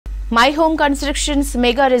My Home Constructions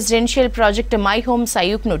mega residential project My Home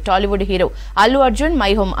Sayuk nu Tollywood hero Allu Arjun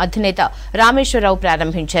My Home adhineta Rameshwarrao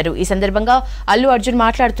ప్రారంభించారు. ఈ సందర్భంగా Allu Arjun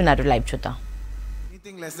మాట్లాడుతున్నారు. Live చూద్దాం.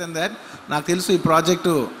 Anything less than that నాకు తెలుసు ఈ project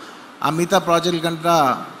ఆ మిగతా ప్రాజెక్టుల కంటే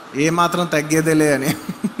ఏ మాత్రం తగ్గేదేలే అని.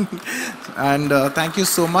 And thank you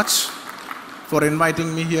so much for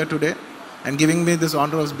inviting me here today and giving me this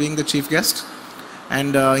honor of being the chief guest.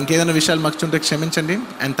 And ఇంకేదైనా విషయాలు మర్చిపోతే క్షమించండి.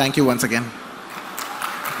 And thank you once again.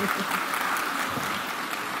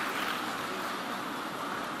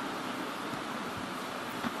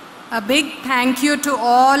 A big thank you to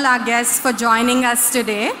all our guests for joining us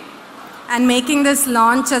today and making this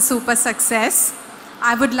launch a super success.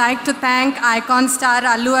 I would like to thank icon star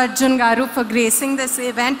Allu Arjun garu for gracing this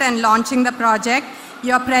event and launching the project.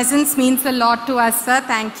 Your presence means a lot to us, sir.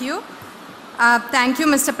 Thank you. Thank you,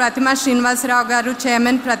 Mr. Pratima Srinivasarao garu,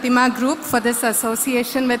 Chairman Pratima Group, for this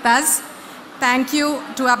association with us. Thank you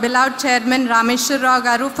to our beloved Chairman Rameshwarrao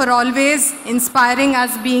garu for always inspiring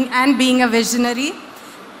us being a visionary.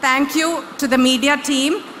 Thank you to the media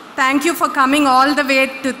team. Thank you for coming all the way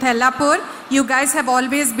to Thelapur. You guys have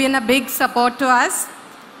always been a big support to us.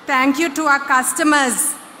 Thank you to our customers.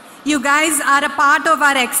 You guys are a part of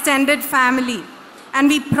our extended family. And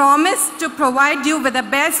we promise to provide you with the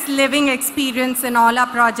best living experience in all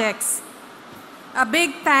our projects. A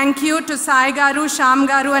big thank you to Sai Garu, Sham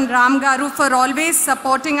Garu and Ram Garu for always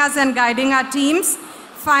supporting us and guiding our teams.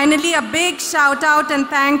 Finally, a big shout out and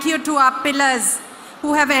thank you to our pillars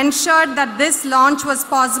who have ensured that this launch was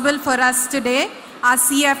possible for us today. Our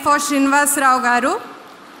CFO Srinivasarao Garu,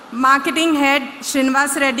 Marketing Head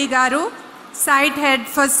Srinivas Reddy Garu, Site Head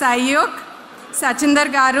for Sayuk, Sachinder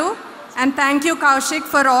Garu, and thank you Kaushik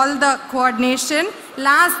for all the coordination.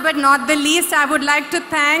 Last but not the least, I would like to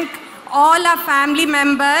thank all our family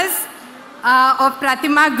members of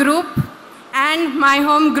Pratima Group and My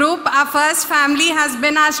Home Group. Our first family has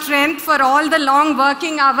been our strength for all the long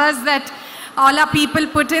working hours that all our people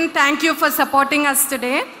put in. Thank you for supporting us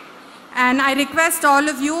today. And I request all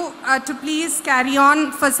of you to please carry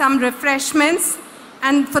on for some refreshments.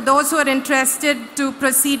 And for those who are interested to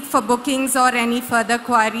proceed for bookings or any further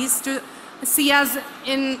queries, to see us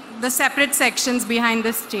in the separate sections behind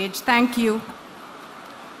the stage. Thank you.